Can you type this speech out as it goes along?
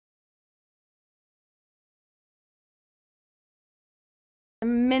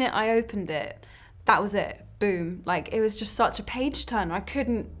minute I opened it, that was it, boom. Like, it was just such a page turner. I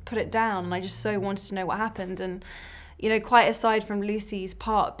couldn't put it down, and I just so wanted to know what happened. And, you know, quite aside from Lucy's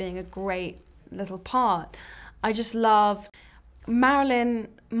part being a great little part, I just loved Marilyn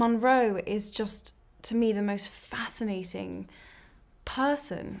Monroe is just, to me, the most fascinating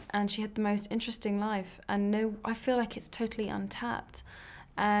person, and she had the most interesting life, and I feel like it's totally untapped.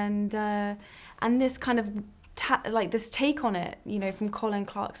 And this kind of this take on it, you know, from Colin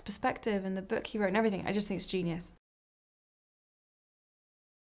Clark's perspective and the book he wrote and everything, I just think it's genius.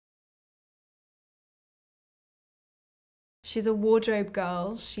 She's a wardrobe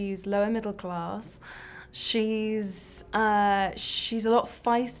girl. She's lower middle class. She's a lot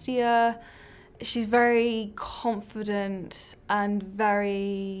feistier. She's very confident and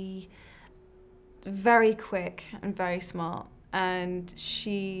very, very quick and very smart. And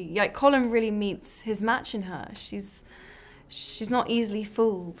Colin really meets his match in her. She's not easily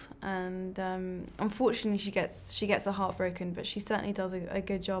fooled, and unfortunately she gets her heart broken. But she certainly does a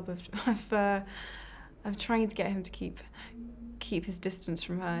good job of trying to get him to keep his distance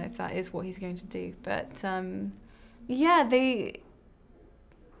from her, if that is what he's going to do. But yeah,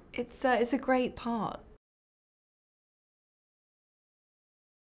 it's a great part.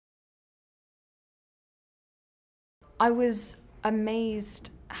 I was amazed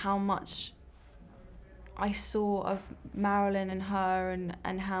how much I saw of Marilyn and her,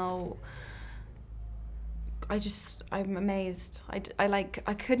 and how I'm amazed. I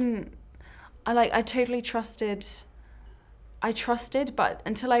totally trusted. I trusted, but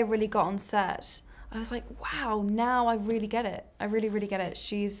until I really got on set, I was like, wow, now I really get it. I really, really get it.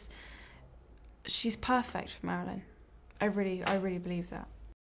 She's perfect for Marilyn. I really believe that.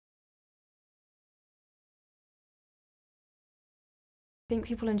 I think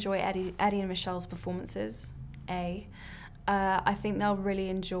people enjoy Eddie and Michelle's performances, I think they'll really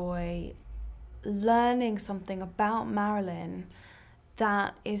enjoy learning something about Marilyn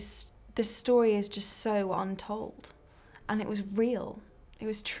that is, this story is just so untold. And it was real, it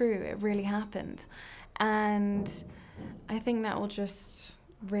was true, it really happened. And I think that will just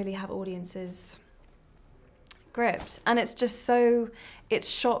really have audiences gripped. And it's just it's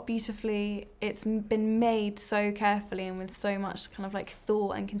shot beautifully, it's been made so carefully and with so much kind of like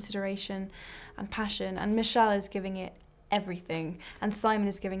thought and consideration and passion. And Michelle is giving it everything, and Simon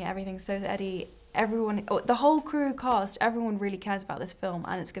is giving it everything, so is Eddie. Everyone, the whole crew cast, everyone really cares about this film,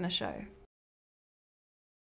 and it's gonna show.